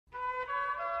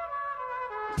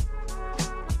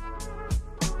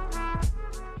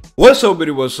What's up,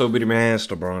 bitty man? It's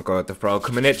the Bronco at the Pro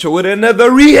coming at you with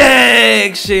another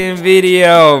reaction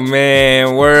video,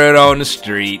 man. Word on the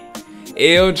street.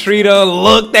 Yall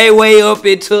looked their way up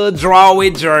into a draw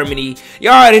with Germany. You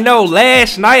already know,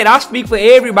 last night, I speak for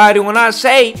everybody when I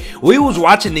say we was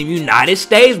watching the United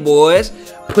States boys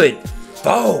put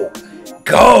 4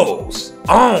 goals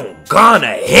on Ghana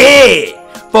head.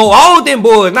 4 of them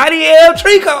boys, not the Yall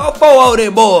called 4 of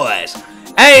them boys.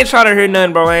 I ain't trying to hear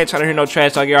nothing, bro. I ain't trying to hear no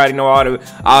trash talk. You already know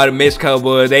all the Mexico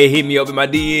boys. They hit me up in my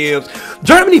DMs.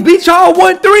 Germany beat y'all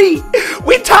 1-3.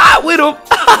 We tied with them.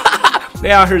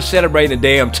 They out here celebrating the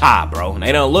damn tie, bro.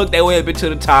 They don't look their way up into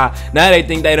the tie. Now they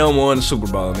think they don't won the Super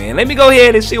Bowl, man. Let me go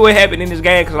ahead and see what happened in this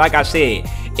game. Because like I said,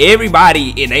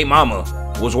 everybody and their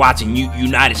mama was watching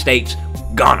United States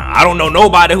Ghana. I don't know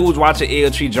nobody who was watching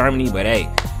Yall Germany. But hey,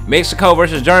 Mexico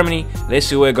versus Germany. Let's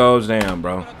see what goes down,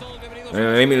 bro.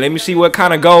 Let me see what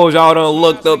kind of goals y'all done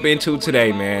looked up into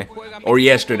today, man, or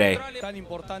yesterday.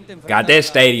 Got that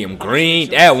stadium green.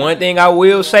 That one thing I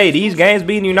will say, these games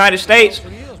beating the United States,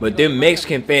 but them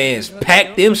Mexican fans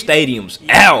pack them stadiums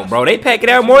out, bro. They pack it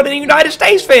out more than the United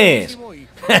States fans.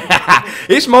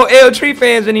 It's more Yall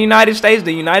fans in the United States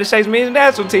than United States men's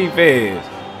national team fans.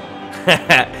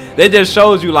 That just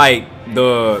shows you like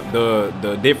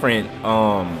the different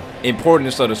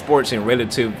importance of the sports in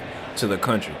relative to the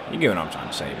country. You get what I'm trying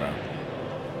to say, bro.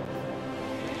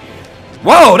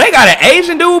 Whoa, they got an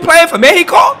Asian dude playing for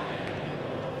Mexico?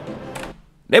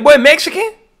 That boy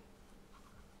Mexican?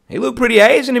 He look pretty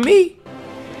Asian to me.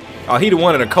 Oh, he the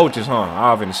one of the coaches, huh?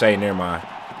 I was finna say, never mind.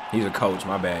 He's a coach,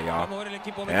 my bad, y'all.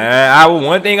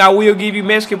 One thing I will give you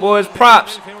Mexican boys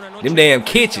props. Them damn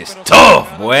kitchens,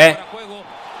 tough, boy.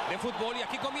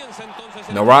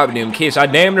 No, robbing them kits. I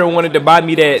damn near wanted to buy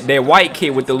me that white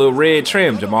kit with the little red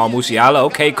trim. Jamal Musiala.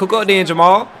 Okay, cook up then,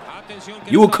 Jamal.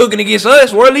 You were cooking against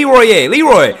us. Where Leroy at?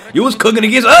 Leroy, you was cooking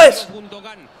against us.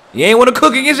 You ain't want to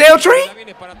cook against Yall?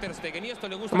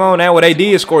 Come on now. Well, they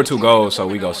did score 2 goals, so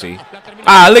we go see.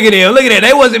 Ah, look at them. Look at that.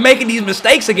 They wasn't making these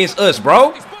mistakes against us, bro.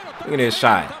 Look at this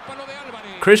shot.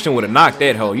 Christian would have knocked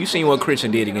that hole. You seen what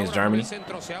Christian did against Germany.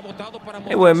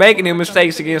 They weren't making any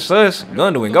mistakes against us.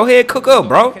 Gundogan, go ahead, cook up,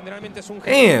 bro.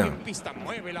 Damn.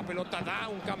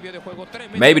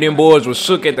 Maybe them boys were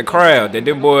shook at the crowd. That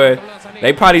them boys,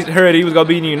 they probably heard he was going to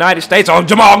be in the United States. Oh,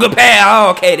 Jamal, good pass. Oh,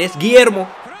 okay, that's Guillermo.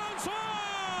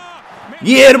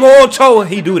 Guillermo Ochoa.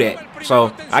 He do that.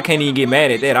 So, I can't even get mad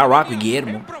at that. I rock with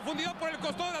Guillermo. You know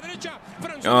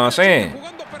what I'm saying?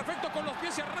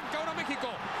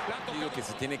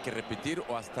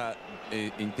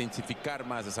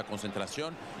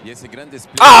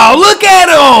 Oh, look at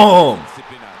him!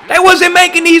 They wasn't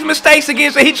making these mistakes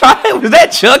against it. He tried. Was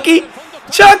that Chucky?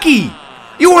 Chucky,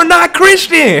 you are not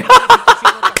Christian.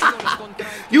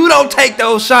 You don't take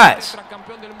those shots.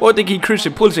 Boy, think he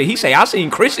Christian Pulisic. He say, I seen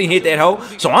Christian hit that hole,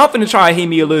 so I'm finna try to hit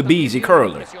me a little beezy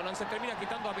curler.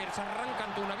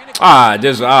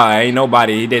 Ain't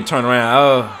nobody. He did turn around.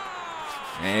 Oh,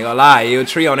 I ain't gonna lie,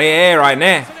 Yall on their air right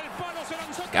now.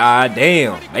 God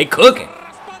damn, they cooking.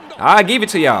 I give it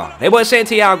to y'all. They wasn't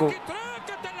Santiago.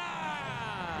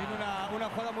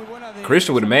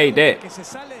 Christian would have made that.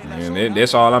 Man,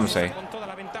 that's all I'm saying.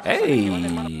 Hey,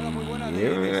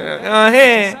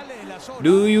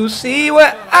 do you see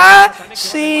what I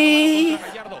see?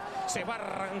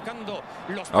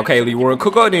 Okay, Leroy,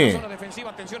 cook up then.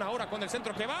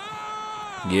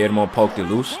 Guillermo poked it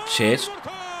loose, chest.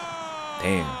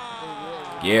 Damn.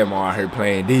 Guillermo out here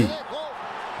playing D.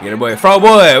 Get a boy, Fro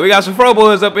boy. We got some Fro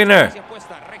boys up in there.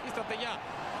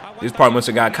 This part must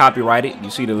have got copyrighted. You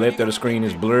see the left of the screen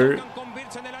is blurred.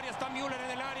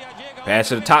 Pass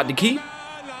to the top the key.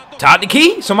 Top the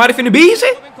key. Somebody finna beezy?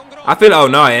 I feel, oh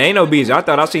no, it ain't no beezy. I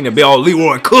thought I seen the bell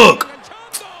Leroy cook.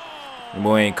 The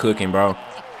boy ain't cooking, bro.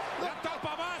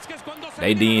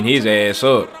 They D'ing his ass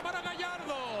up.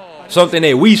 Something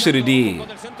that we should have did.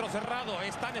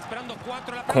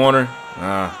 Corner.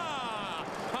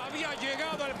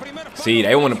 See,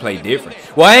 they want to play different.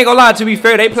 Well, I ain't gonna lie, to be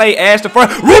fair, they play ass to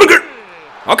front. Rudiger!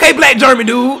 Okay, black German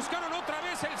dude.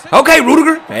 Okay,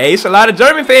 Rudiger. Hey, it's a lot of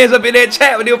German fans up in that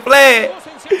chat with their flag.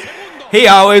 He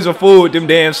always a fool with them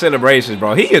damn celebrations,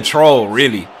 bro. He a troll,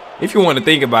 really. If you want to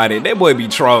think about it, that boy be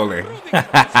trolling.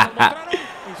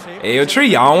 Hey, Yall,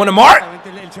 y'all want to mark?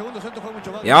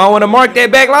 Y'all want to mark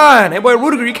that back line. That boy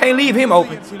Rudiger, you can't leave him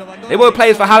open. That boy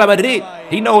plays for Real Madrid.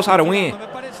 He knows how to win.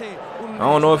 I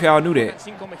don't know if y'all knew that.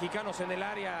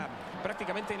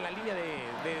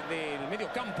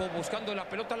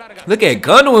 Look at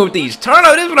Gundogan with these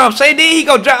turnovers. This is what I'm saying. Then he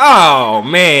go drop. Oh,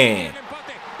 man.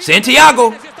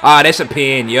 Santiago. Ah, that's a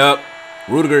pin. Yup.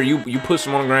 Rudiger, you push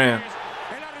him on the ground.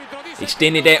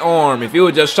 extended that arm. If it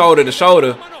was just shoulder to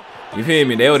shoulder, you feel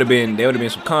me? There would have been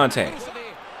some contact.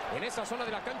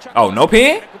 Oh, no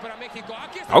pin?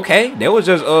 Okay, that was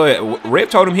just Rip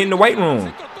told him hitting the weight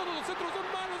room.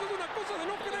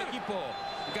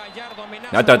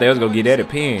 I thought they was gonna get that a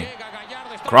pin.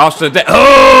 Cross the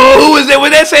oh, who was that?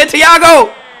 Was that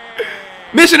Santiago?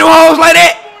 Missing the holes like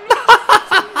that?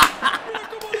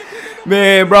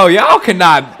 Man, bro, y'all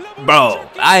cannot. Bro,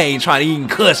 I ain't trying to even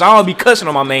cuss. I don't be cussing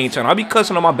on my main channel. I be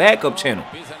cussing on my backup channel.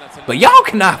 But y'all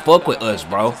cannot fuck with us,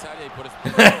 bro.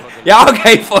 Y'all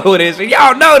can't fuck with us.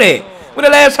 Y'all know that. When the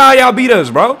last time y'all beat us,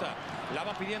 bro?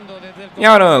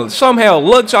 Y'all done somehow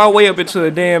looked y'all way up into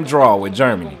a damn draw with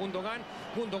Germany.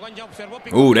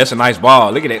 Ooh, that's a nice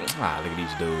ball. Look at that. Ah, look at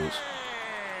these dudes.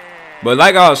 But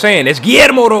like I was saying, it's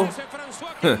Guillermo,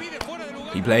 though.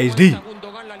 He plays D.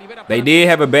 They did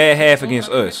have a bad half against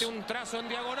us.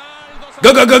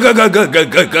 Go, go, go, go, go, go, go,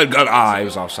 go, go, go. Ah, it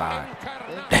was offside.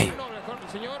 Damn.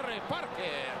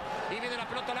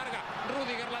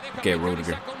 Okay,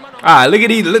 Rudiger. Alright, look at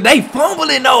these. They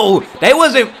fumbling, though. They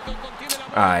wasn't.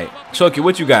 Alright. Chucky,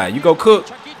 what you got? You go Cook.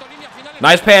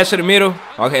 Nice pass to the middle.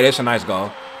 Okay, that's a nice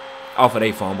goal. Off of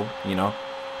they fumble, you know.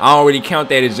 I don't really count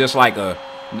that as just like a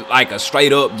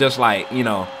straight up, just like, you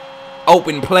know,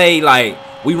 open play. Like,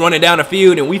 we running down the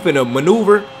field and we finna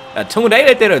maneuver. A tuna, they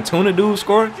let that a tuna dude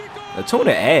score. A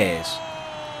tuna ass.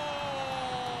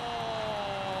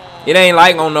 It ain't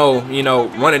like on no, you know,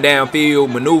 running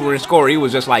downfield, maneuvering, score. It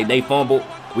was just like they fumbled.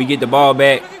 We get the ball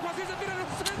back.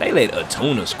 They let a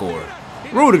tuna score.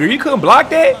 Rudiger, you couldn't block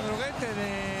that?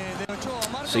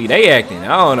 See, they acting.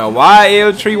 I don't know why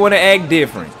L3 want to act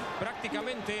different.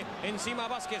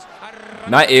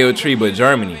 Not L3, but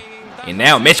Germany. And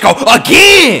now Mexico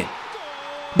again.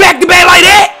 Back to back like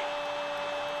that.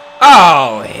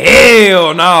 Oh,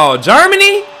 hell no.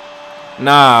 Germany?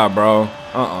 Nah, bro.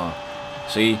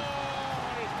 See?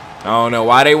 I don't know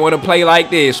why they want to play like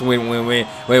this. When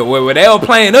they were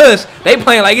playing us, they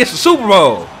playing like it's a Super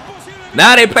Bowl.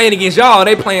 Now they playing against y'all,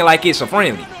 they playing like it's a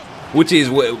friendly. Which it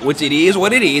is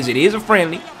what it is. It is a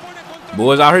friendly.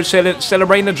 Boys out here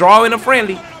celebrating the draw in a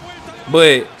friendly.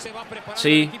 But,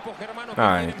 see?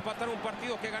 Alright.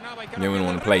 Then we don't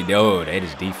want to play. Oh, that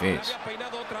is defense.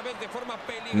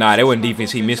 Nah, that wasn't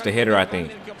defense. He missed the header, I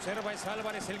think.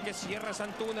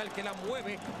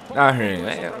 Out here.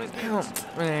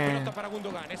 Man.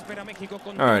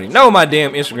 I already know my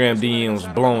damn Instagram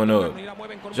DMs blowing up.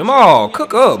 Jamal,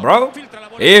 cook up, bro.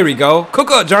 There we go.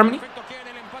 Cook up, Germany.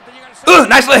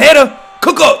 Nice little header.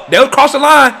 Cook up. They'll cross the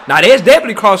line. Nah, that's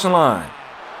definitely crossing the line.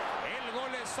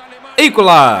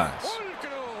 Equalize.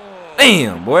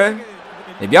 Damn, boy.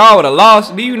 If y'all would have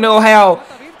lost, do you know how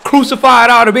crucified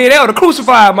I would have been? They would have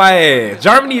crucified my ass.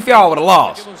 Germany, if y'all would have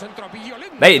lost.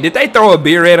 Did they throw a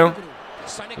beer at them?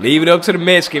 Leave it up to the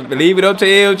Mexican. Leave it up to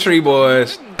L3,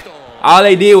 boys. All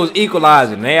they did was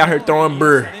equalizing. They out here throwing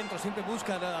beer.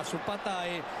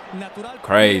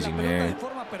 Crazy, man.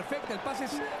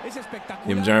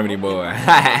 Them Germany boy.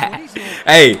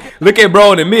 Hey, look at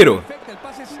bro in the middle.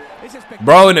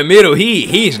 Bro in the middle,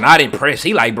 he's not impressed.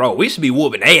 He like, bro, we should be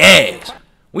whooping their ass.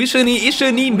 It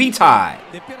shouldn't even be tied.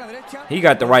 He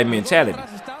got the right mentality.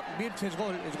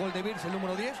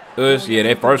 Yeah,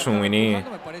 that first one went in.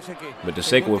 But the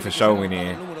second one for sure went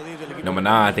in. Number 9,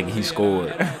 I think he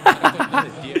scored.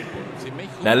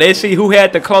 Now let's see who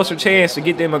had the closer chance to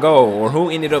get them a goal, or who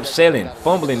ended up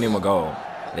fumbling them a goal.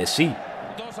 Let's see.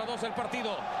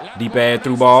 Deep ass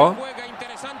through ball.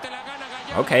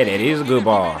 Okay, that is a good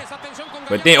ball.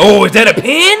 But then, oh, is that a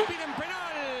pin?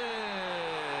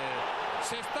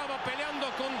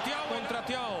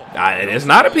 It's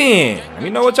not a pin. Let me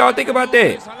know what y'all think about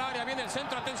that.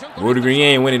 Rudiger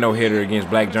ain't winning no hitter against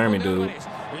Black German, dude.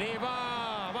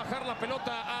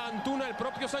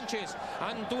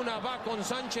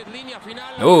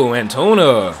 Oh,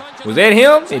 Antuna. Was that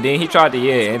him? And then he tried to,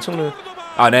 yeah, Antuna.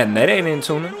 Oh, that ain't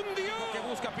Antuna.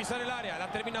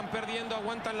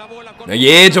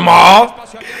 Yeah, Jamal.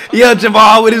 Yeah,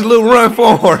 Jamal with his little run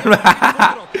forward.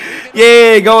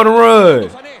 Yeah, going to run.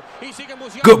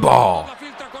 Good ball.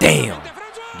 Damn.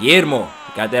 Guillermo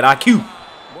got that IQ.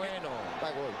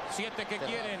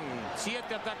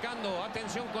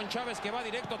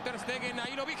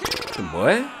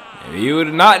 Boy, if you would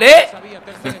have knocked that.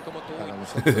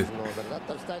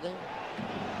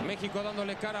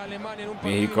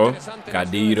 Mexico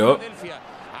got D'd up.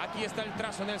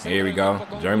 Here we go.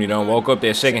 Germany done woke up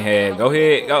that second half. Go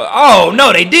ahead. Go. Oh,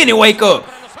 no, they didn't wake up.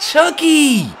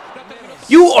 Chucky,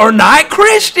 you are not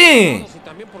Christian.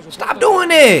 Stop doing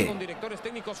that.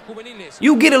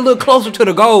 You get a little closer to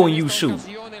the goal when you shoot.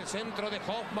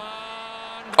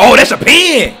 Oh, that's a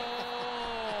pin.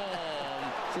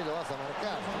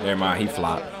 Never mind, he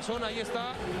flopped.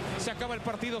 Se acaba el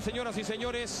partido, señoras y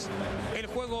señores. El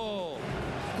juego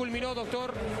culminó,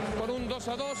 doctor, con un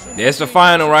 2-2. That's the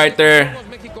final right there.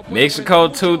 Mexico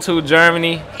 2-2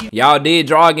 Germany. Y'all did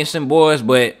draw against them boys,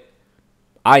 but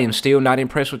I am still not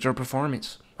impressed with your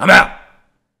performance. I'm out.